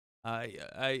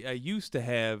I used to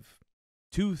have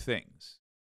two things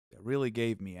that really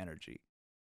gave me energy.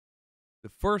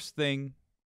 The first thing,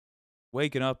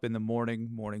 waking up in the morning,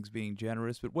 mornings being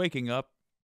generous, but waking up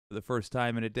for the first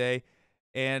time in a day,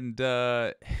 and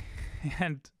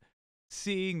and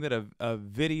seeing that a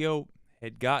video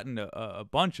had gotten a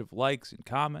bunch of likes and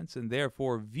comments and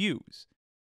therefore views.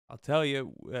 I'll tell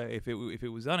you, if it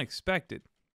was unexpected,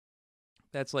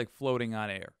 that's like floating on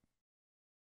air,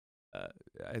 uh,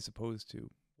 as opposed to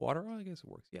water. Well, I guess it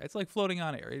works. Yeah, it's like floating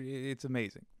on air. It's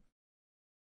amazing.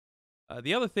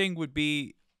 The other thing would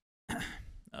be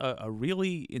a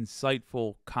really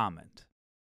insightful comment.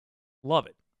 Love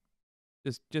it.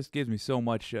 Just gives me so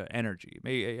much energy.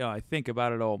 I think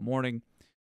about it all morning.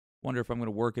 Wonder if I'm going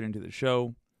to work it into the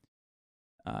show.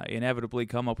 Inevitably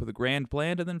come up with a grand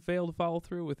plan and then fail to follow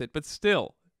through with it. But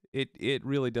still, it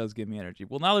really does give me energy.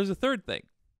 Well, now there's a third thing.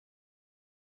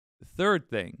 The third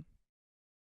thing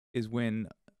is when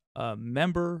a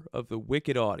member of the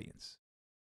wicked audience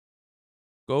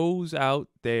goes out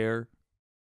there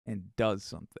and does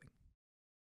something.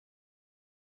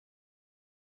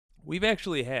 We've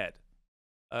actually had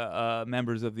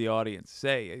members of the audience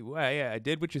say, "Well, yeah, I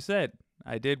did what you said.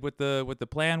 I did what the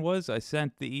plan was. I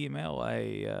sent the email.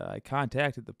 I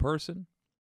contacted the person."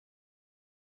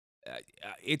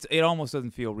 It almost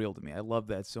doesn't feel real to me. I love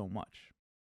that so much.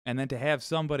 And then to have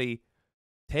somebody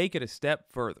take it a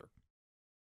step further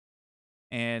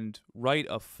and write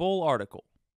a full article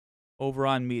over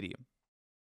on Medium.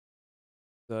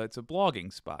 So it's a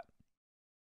blogging spot.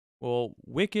 Well,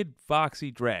 Wicked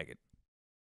Foxy Dragon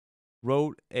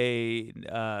wrote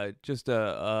just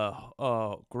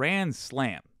a grand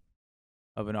slam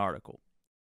of an article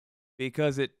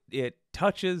because it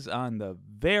touches on the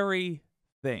very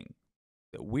thing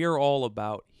that we're all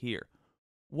about here,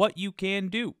 what you can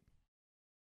do.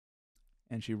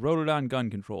 And she wrote it on gun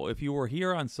control. If you were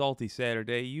here on Salty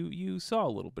Saturday, you saw a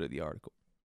little bit of the article.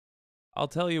 I'll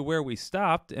tell you where we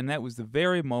stopped, and that was the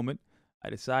very moment I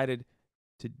decided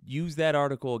to use that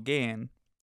article again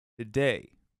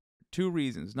today. Two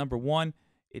reasons. Number one,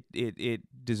 it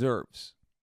deserves.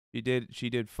 She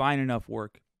did fine enough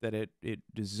work that it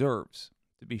deserves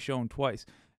to be shown twice.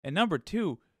 And number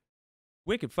two,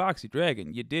 Wicked Foxy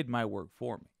Dragon, you did my work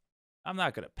for me. I'm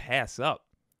not going to pass up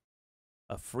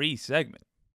a free segment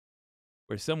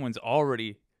where someone's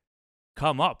already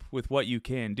come up with what you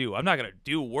can do. I'm not going to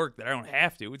do work that I don't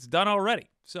have to. It's done already.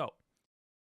 So,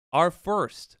 our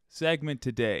first segment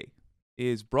today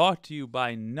is brought to you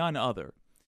by none other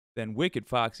than Wicked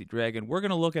Foxy Dragon. We're going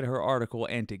to look at her article,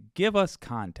 and to give us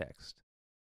context,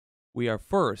 we are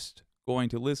first going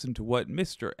to listen to what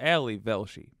Mr. Ali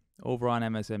Velshi over on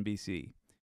MSNBC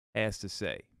has to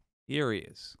say. Here he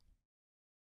is.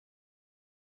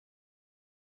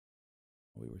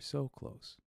 We were so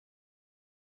close.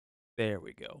 There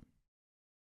we go.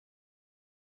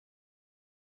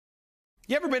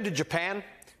 You ever been to Japan?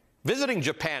 Visiting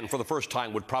Japan for the first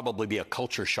time would probably be a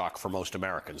culture shock for most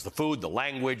Americans. The food, the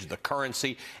language, the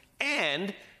currency,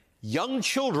 and young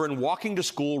children walking to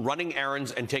school, running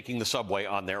errands, and taking the subway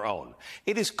on their own.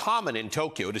 It is common in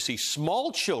Tokyo to see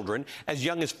small children as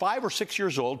young as 5 or 6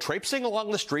 years old traipsing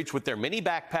along the streets with their mini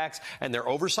backpacks and their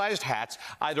oversized hats,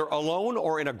 either alone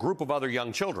or in a group of other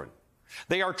young children.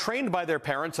 They are trained by their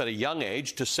parents at a young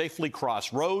age to safely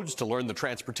cross roads, to learn the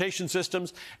transportation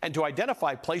systems, and to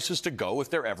identify places to go if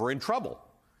they're ever in trouble.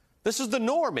 This is the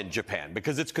norm in Japan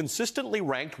because it's consistently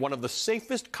ranked one of the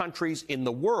safest countries in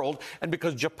the world and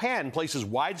because Japan places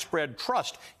widespread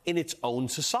trust in its own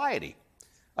society.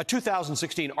 A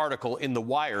 2016 article in The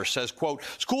Wire says, quote,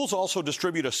 schools also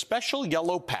distribute a special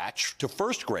yellow patch to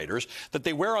first graders that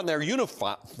they wear on their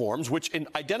uniforms, which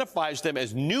identifies them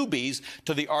as newbies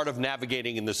to the art of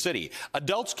navigating in the city.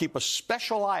 Adults keep a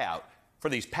special eye out for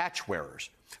these patch wearers.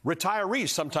 Retirees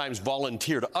sometimes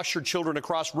volunteer to usher children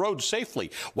across roads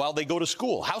safely while they go to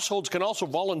school. Households can also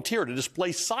volunteer to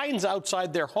display signs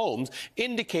outside their homes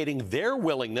indicating their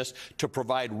willingness to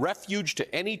provide refuge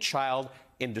to any child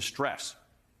in distress.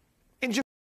 In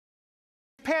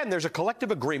Japan, there's a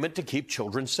collective agreement to keep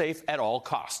children safe at all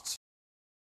costs.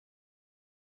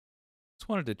 Just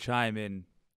wanted to chime in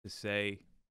to say,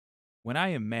 when I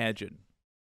imagine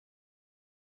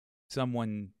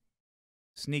someone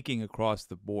sneaking across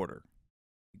the border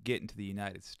to get into the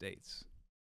United States,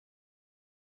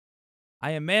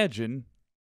 I imagine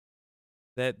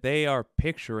that they are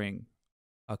picturing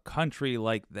a country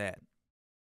like that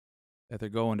they're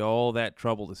going to all that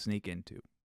trouble to sneak into.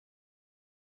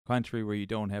 A country where you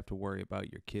don't have to worry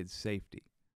about your kids' safety.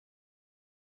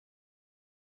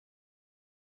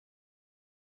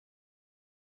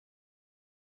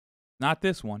 Not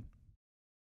this one.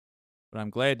 But I'm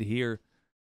glad to hear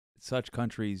that such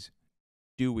countries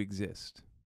do exist.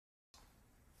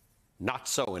 Not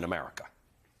so in America.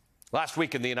 Last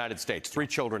week in the United States, 3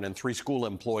 children and 3 school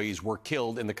employees were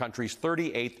killed in the country's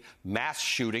 38th mass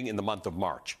shooting in the month of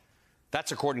March.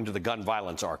 That's according to the Gun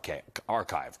Violence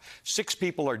Archive. 6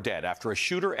 people are dead after a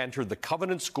shooter entered the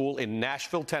Covenant School in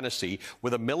Nashville, Tennessee,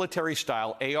 with a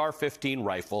military-style AR-15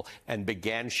 rifle and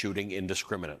began shooting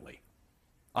indiscriminately.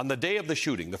 On the day of the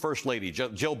shooting, the First Lady,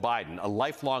 Jill Biden, a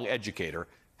lifelong educator,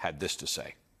 had this to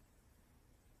say.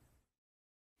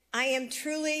 I am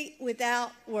truly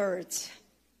without words,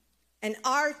 and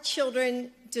our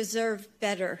children deserve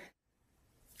better.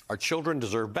 Our children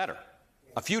deserve better.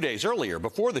 A few days earlier,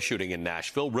 before the shooting in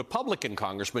Nashville, Republican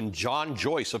Congressman John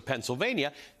Joyce of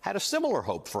Pennsylvania had a similar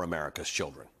hope for America's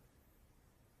children.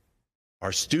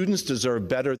 Our students deserve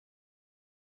better.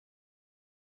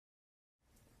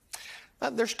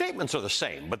 Their statements are the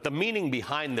same, but the meaning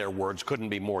behind their words couldn't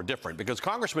be more different, because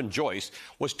Congressman Joyce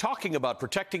was talking about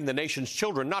protecting the nation's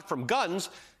children not from guns,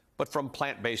 but from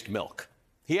plant-based milk.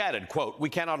 He added, quote, "We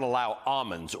cannot allow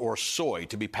almonds or soy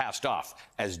to be passed off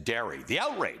as dairy." The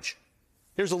outrage.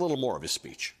 Here's a little more of his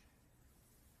speech.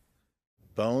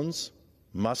 Bones,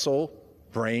 muscle,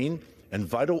 brain, and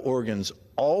vital organs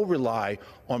all rely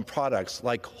on products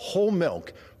like whole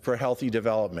milk for healthy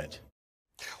development.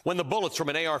 When the bullets from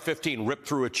an AR-15 rip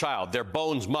through a child, their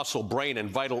bones, muscle, brain, and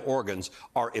vital organs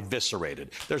are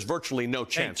eviscerated. There's virtually no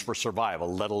chance for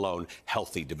survival, let alone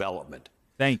healthy development.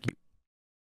 Thank you.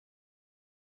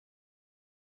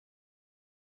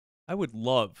 I would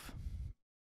love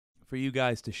for you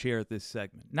guys to share this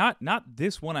segment. Not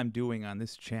this one I'm doing on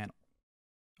this channel.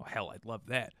 Oh, hell, I'd love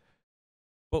that.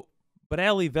 But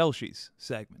Ali Velshi's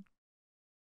segment.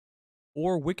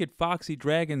 Or Wicked Foxy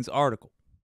Dragon's article.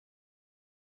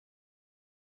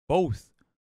 Both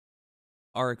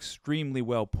are extremely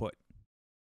well put.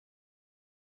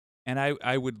 And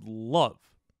I would love,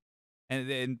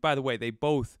 and by the way, they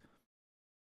both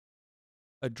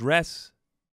address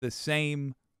the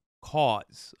same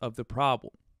cause of the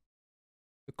problem.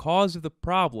 The cause of the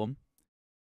problem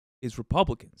is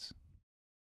Republicans.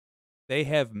 They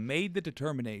have made the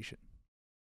determination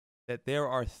that there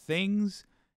are things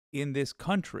in this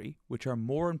country which are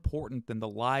more important than the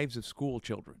lives of school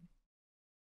children.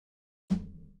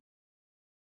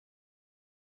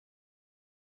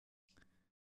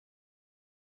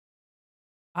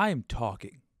 I am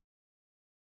talking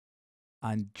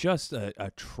on just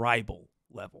a tribal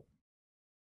level.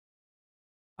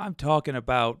 I'm talking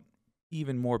about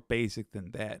even more basic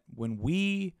than that. When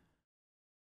we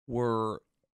were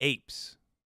apes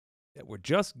that were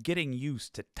just getting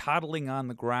used to toddling on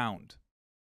the ground,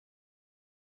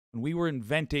 when we were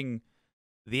inventing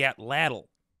the atlatl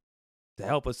to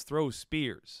help us throw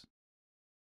spears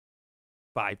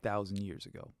 5,000 years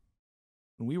ago,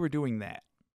 when we were doing that,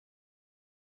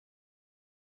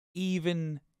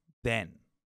 even then,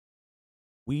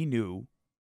 we knew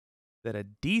that a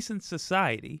decent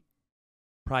society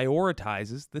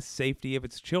prioritizes the safety of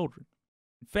its children.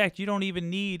 In fact, you don't even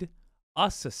need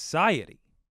a society.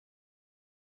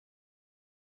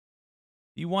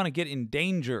 You want to get in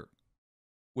danger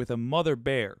with a mother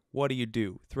bear, what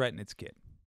do? Threaten its kid.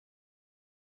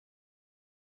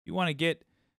 You want to get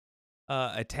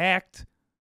attacked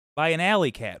by an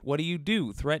alley cat, what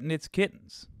do? Threaten its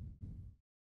kittens.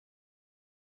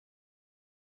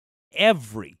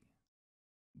 Every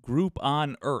group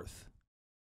on Earth,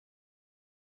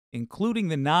 including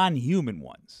the non-human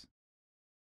ones,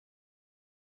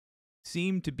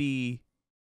 seem to be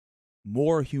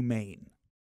more humane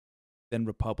than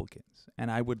Republicans.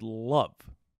 And I would love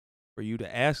for you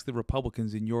to ask the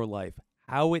Republicans in your life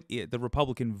how it is, the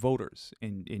Republican voters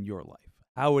in your life,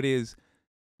 how it is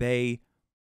they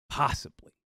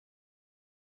possibly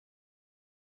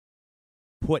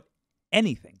put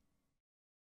anything,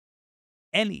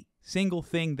 any single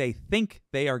thing they think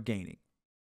they are gaining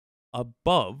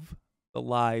above the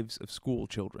lives of school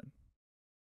children.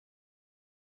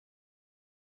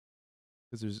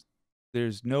 Because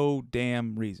there's no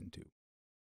damn reason to.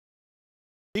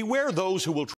 Beware those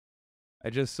who will. I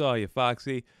just saw you,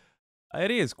 Foxy.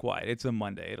 It is quiet. It's a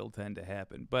Monday. It'll tend to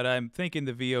happen. But I'm thinking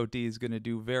the VOD is going to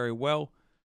do very well.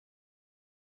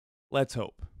 Let's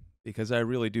hope. Because I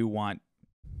really do want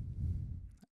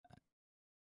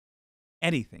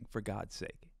anything, for God's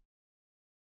sake,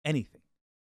 anything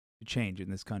to change in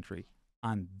this country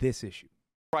on this issue.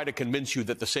 Try to convince you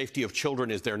that the safety of children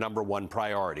is their #1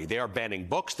 priority. They are banning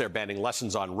books. They're banning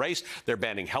lessons on race. They're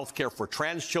banning health care for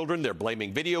trans children. They're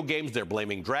blaming video games. They're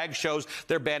blaming drag shows.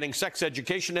 They're banning sex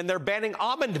education. And they're banning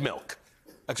almond milk.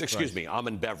 Excuse me,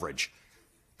 almond beverage.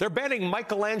 They're banning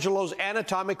Michelangelo's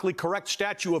anatomically correct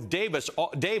statue of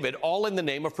David, all in the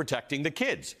name of protecting the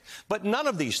kids. But none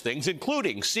of these things,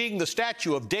 including seeing the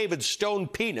statue of David's stone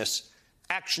penis,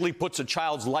 actually puts a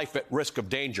child's life at risk of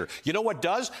danger. You know what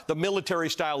does? The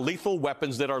military-style lethal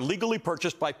weapons that are legally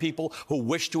purchased by people who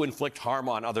wish to inflict harm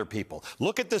on other people.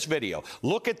 Look at this video.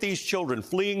 Look at these children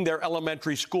fleeing their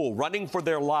elementary school, running for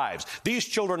their lives. These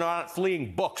children are not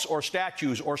fleeing books or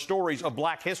statues or stories of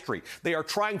black history. They are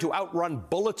trying to outrun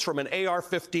bullets from an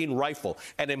AR-15 rifle,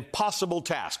 an impossible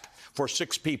task for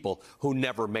 6 people who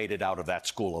never made it out of that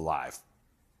school alive.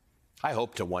 I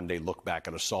hope to one day look back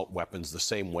at assault weapons the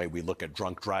same way we look at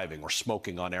drunk driving or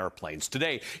smoking on airplanes.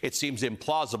 Today, it seems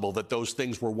implausible that those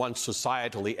things were once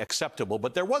societally acceptable,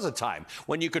 but there was a time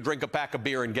when you could drink a pack of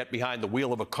beer and get behind the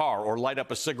wheel of a car or light up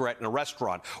a cigarette in a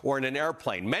restaurant or in an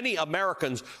airplane. Many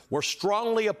Americans were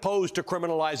strongly opposed to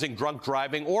criminalizing drunk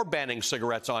driving or banning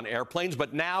cigarettes on airplanes,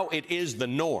 but now it is the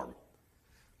norm.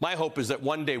 My hope is that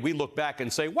one day we look back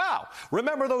and say, wow,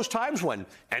 remember those times when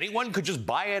anyone could just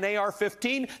buy an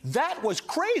AR-15? That was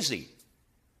crazy.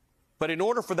 But in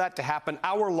order for that to happen,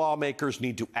 our lawmakers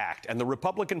need to act, and the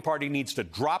Republican Party needs to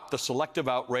drop the selective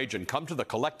outrage and come to the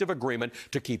collective agreement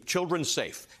to keep children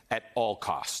safe at all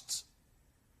costs.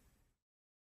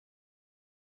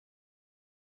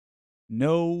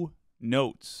 No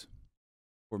notes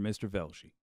for Mr.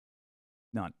 Velshi.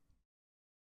 None.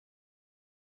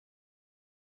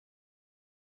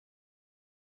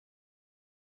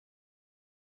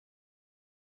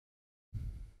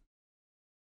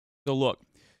 So look,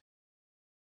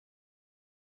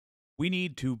 we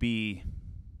need to be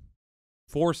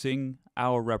forcing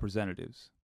our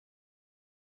representatives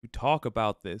to talk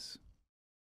about this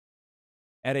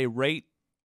at a rate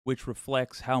which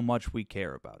reflects how much we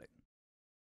care about it.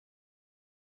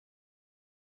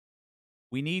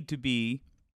 We need to be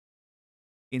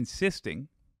insisting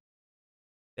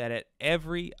that at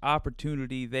every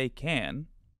opportunity they can,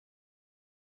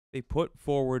 they put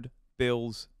forward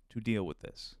bills to deal with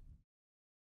this.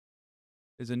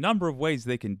 There's a number of ways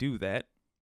they can do that,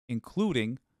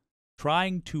 including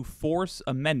trying to force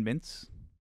amendments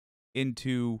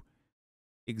into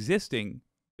existing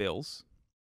bills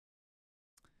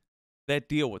that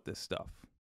deal with this stuff.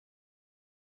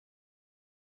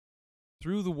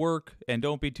 Through the work, and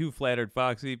don't be too flattered,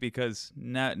 Foxy, because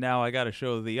now I got to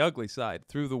show the ugly side.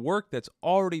 Through the work that's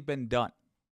already been done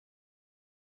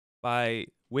by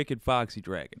Wicked Foxy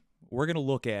Dragon, we're going to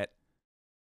look at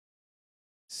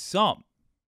some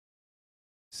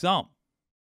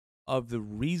of the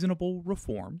reasonable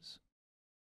reforms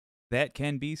that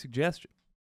can be suggested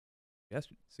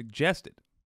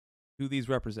to these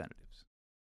representatives.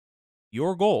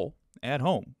 Your goal at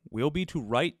home will be to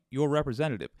write your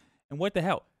representative. And what the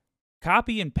hell?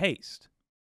 Copy and paste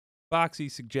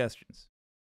Foxy's suggestions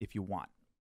if you want.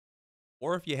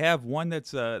 Or if you have one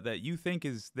that's that you think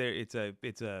is there, it's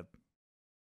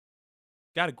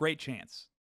got a great chance.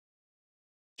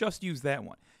 Just use that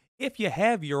one. If you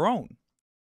have your own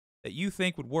that you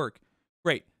think would work,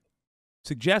 great.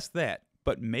 Suggest that,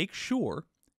 but make sure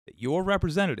that your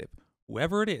representative,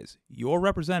 whoever it is, your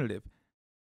representative,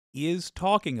 is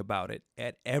talking about it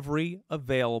at every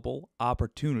available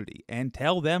opportunity, and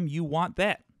tell them you want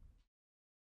that.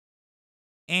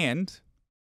 And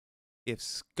if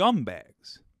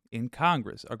scumbags in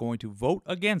Congress are going to vote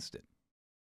against it,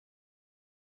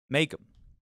 make them.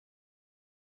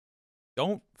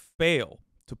 Don't fail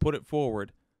to put it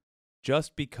forward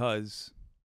just because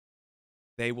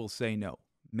they will say no.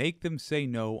 Make them say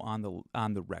no on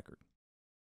the record.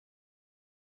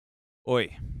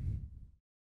 Oi.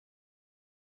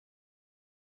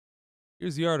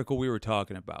 Here's the article we were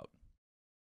talking about.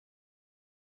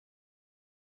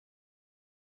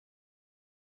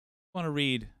 I want to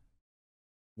read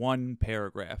one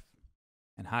paragraph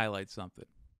and highlight something.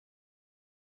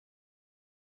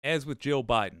 As with Jill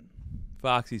Biden,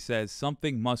 Foxy says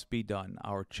something must be done.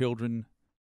 Our children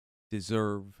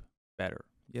deserve better.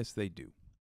 Yes, they do.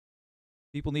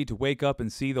 People need to wake up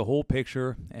and see the whole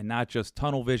picture and not just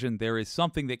tunnel vision. There is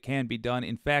something that can be done.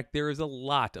 In fact, there is a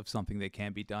lot of something that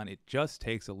can be done. It just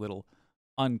takes a little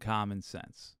uncommon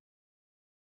sense.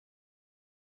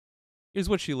 Here's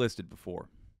what she listed before.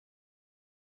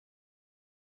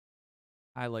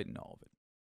 Highlighting all of it.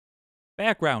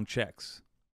 Background checks.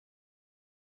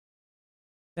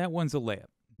 That one's a layup.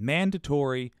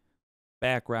 Mandatory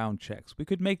background checks. We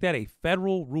could make that a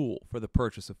federal rule for the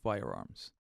purchase of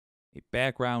firearms. A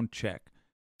background check.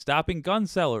 Stopping gun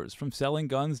sellers from selling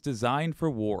guns designed for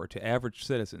war to average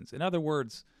citizens. In other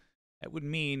words, that would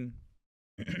mean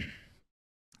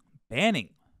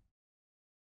banning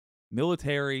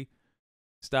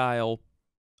military-style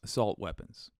assault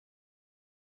weapons.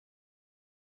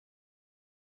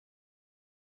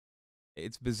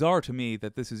 It's bizarre to me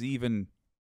that this is even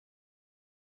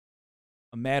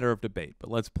a matter of debate,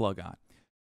 but let's plug on.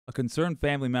 A concerned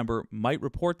family member might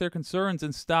report their concerns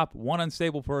and stop one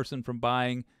unstable person from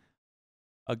buying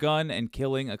a gun and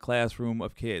killing a classroom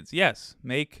of kids. Yes,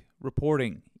 make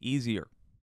reporting easier.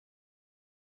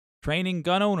 Training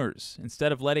gun owners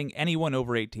instead of letting anyone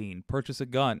over 18 purchase a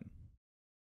gun.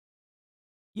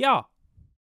 Yeah.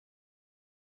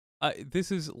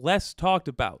 This is less talked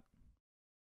about,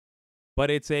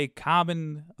 but it's a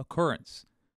common occurrence.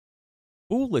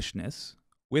 Foolishness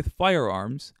with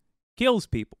firearms kills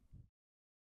people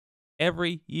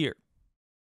every year.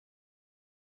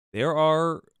 There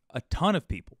are a ton of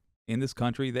people in this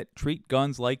country that treat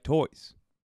guns like toys.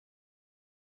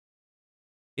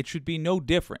 It should be no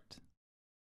different.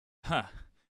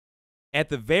 At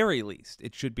the very least,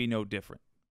 it should be no different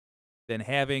than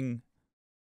having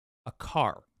a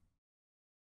car.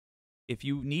 If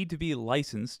you need to be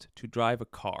licensed to drive a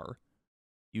car,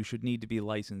 you should need to be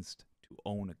licensed to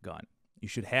own a gun. You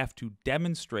should have to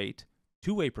demonstrate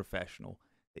to a professional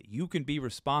that you can be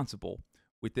responsible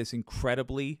with this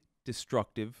incredibly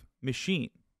destructive machine.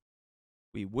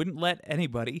 We wouldn't let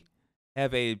anybody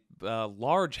have a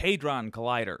large hadron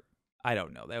collider. I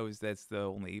don't know. That's the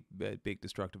only big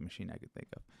destructive machine I could think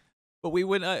of. But we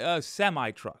wouldn't a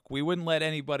semi truck. We wouldn't let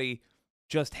anybody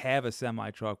just have a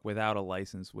semi truck without a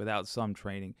license, without some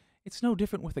training. It's no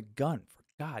different with a gun, for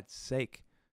God's sake.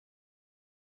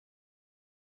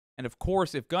 And of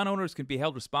course, if gun owners can be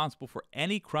held responsible for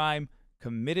any crime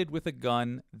committed with a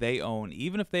gun they own,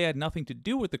 even if they had nothing to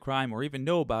do with the crime or even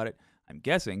know about it, I'm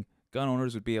guessing gun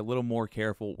owners would be a little more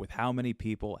careful with how many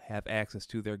people have access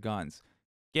to their guns.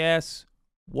 Guess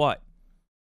what?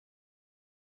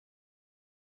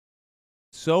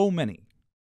 So many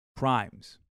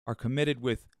crimes are committed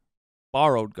with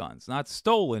borrowed guns. Not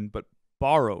stolen, but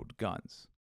borrowed guns.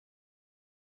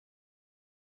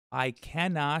 I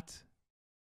cannot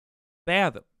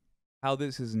fathom how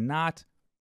this is not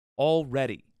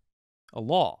already a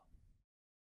law.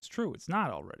 It's true, it's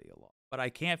not already a law. But I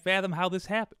can't fathom how this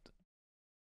happened.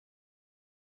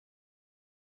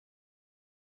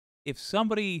 If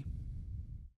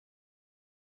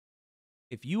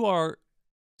you are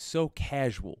so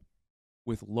casual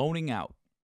with loaning out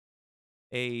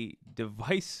a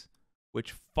device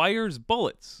which fires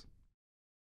bullets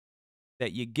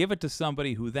that you give it to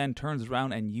somebody who then turns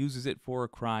around and uses it for a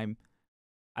crime,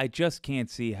 I just can't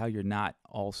see how you're not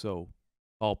also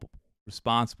culpable,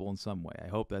 responsible in some way. I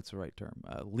hope that's the right term.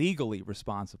 Legally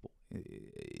responsible.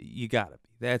 You gotta be.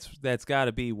 That's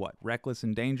gotta be what? Reckless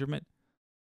endangerment?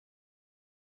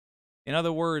 In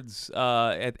other words,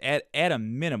 at a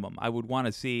minimum, I would want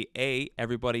to see A,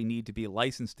 everybody need to be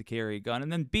licensed to carry a gun,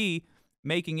 and then B,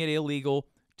 making it illegal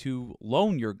to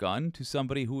loan your gun to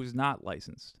somebody who is not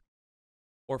licensed.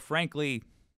 Or frankly,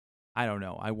 I don't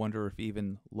know. I wonder if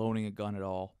even loaning a gun at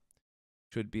all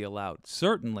should be allowed.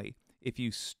 Certainly, if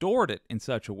you stored it in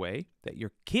such a way that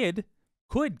your kid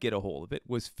could get a hold of it,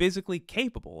 was physically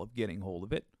capable of getting hold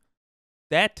of it,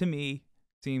 that to me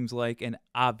seems like an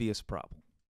obvious problem.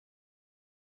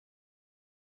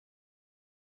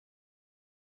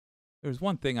 There's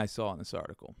one thing I saw in this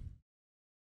article.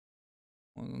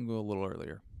 I'm going to go a little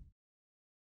earlier.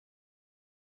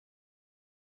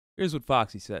 Here's what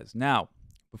Foxy says. Now,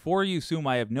 before you assume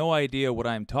I have no idea what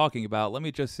I'm talking about, let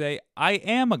me just say I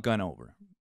am a gun owner.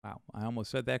 Wow, I almost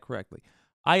said that correctly.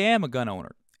 I am a gun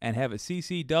owner and have a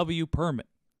CCW permit.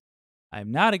 I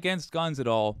am not against guns at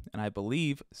all, and I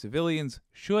believe civilians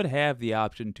should have the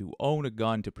option to own a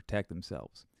gun to protect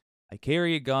themselves. I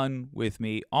carry a gun with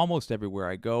me almost everywhere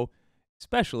I go,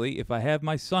 especially if I have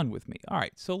my son with me. All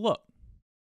right, so look.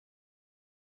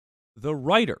 The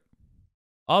writer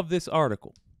of this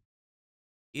article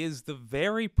is the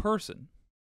very person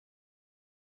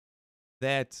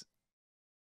that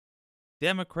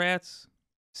Democrats,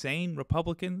 sane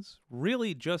Republicans,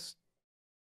 really just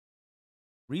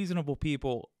reasonable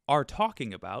people are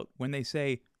talking about when they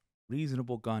say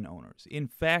reasonable gun owners. In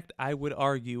fact, I would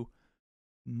argue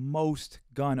most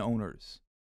gun owners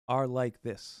are like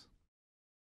this.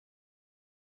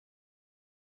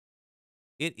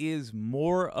 It is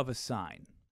more of a sign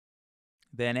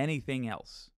than anything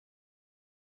else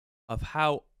of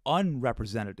how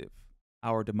unrepresentative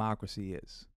our democracy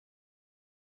is.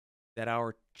 That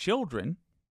our children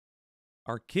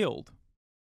are killed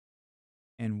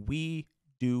and we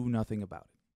do nothing about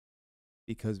it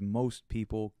because most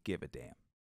people give a damn,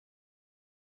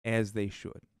 as they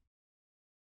should.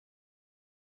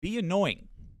 Be annoying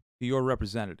to your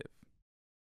representative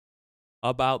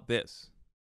about this.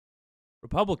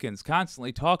 Republicans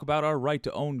constantly talk about our right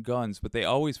to own guns, but they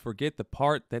always forget the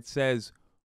part that says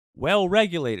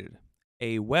well-regulated,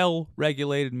 a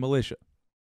well-regulated militia.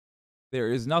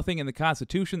 There is nothing in the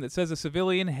Constitution that says a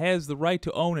civilian has the right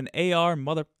to own an AR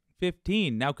Mother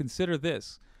 15. Now consider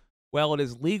this. While it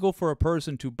is legal for a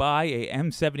person to buy a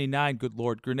M79, good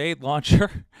Lord, grenade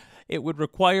launcher, it would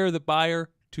require the buyer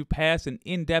to pass an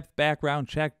in-depth background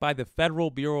check by the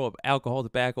Federal Bureau of Alcohol,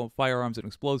 Tobacco, Firearms, and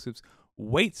Explosives,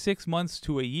 wait 6 months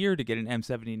to a year to get an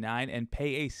M79, and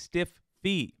pay a stiff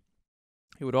fee.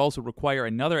 It would also require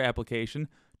another application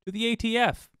to the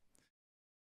ATF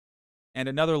and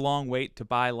another long wait to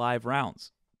buy live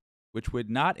rounds, which would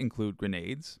not include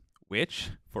grenades,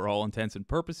 which, for all intents and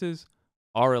purposes,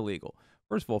 are illegal.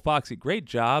 First of all, Foxy, great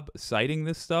job citing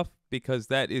this stuff, because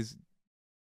that is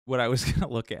what I was going to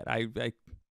look at. I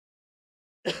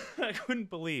couldn't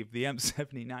believe the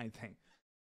M79 thing.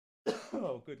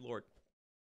 Oh, good Lord.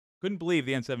 Couldn't believe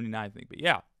the M79 thing. But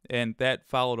yeah, and that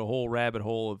followed a whole rabbit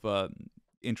hole of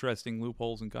interesting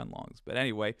loopholes in gun laws. But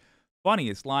anyway,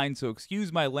 funniest line, so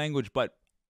excuse my language, but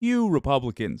you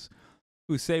Republicans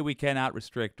who say we cannot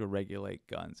restrict or regulate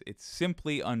guns. It's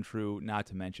simply untrue, not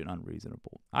to mention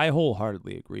unreasonable. I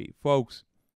wholeheartedly agree. Folks,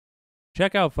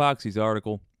 check out Foxy's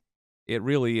article. It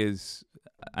really is,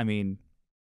 I mean,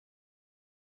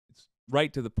 it's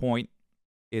right to the point.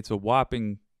 It's a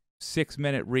whopping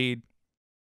 6-minute read.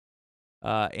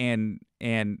 And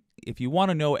if you want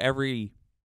to know every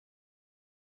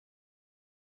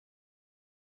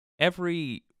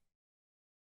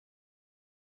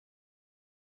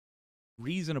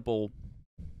reasonable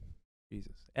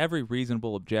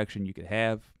objection you could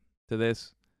have to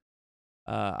this,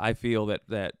 I feel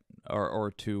that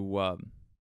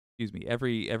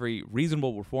every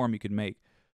reasonable reform you could make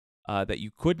that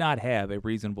you could not have a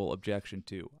reasonable objection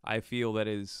to, I feel that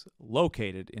is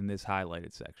located in this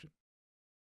highlighted section.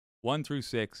 1 through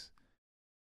 6.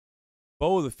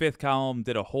 Bo, the fifth column,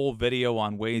 did a whole video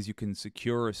on ways you can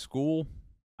secure a school.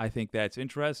 I think that's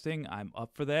interesting. I'm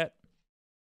up for that.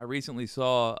 I recently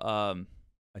saw a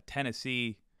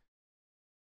Tennessee,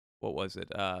 what was it?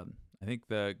 I think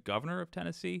the governor of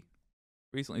Tennessee.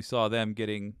 Recently saw them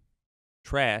getting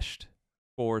trashed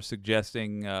for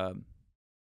suggesting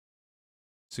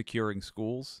securing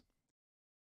schools.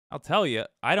 I'll tell you,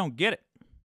 I don't get it.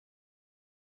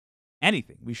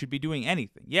 Anything. We should be doing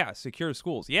anything. Yeah, secure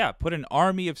schools. Yeah, put an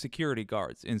army of security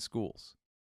guards in schools.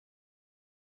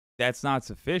 That's not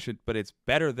sufficient, but it's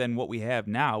better than what we have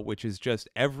now, which is just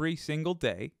every single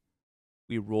day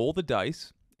we roll the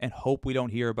dice and hope we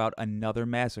don't hear about another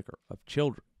massacre of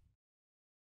children.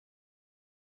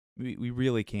 We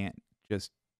really can't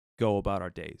just go about our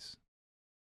days.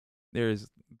 There is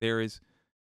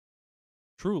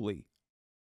truly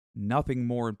nothing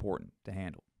more important to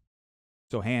handle.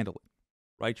 So handle it.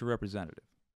 Write your representative.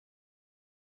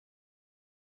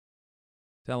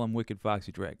 Tell him Wicked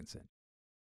Foxy Dragon sent you.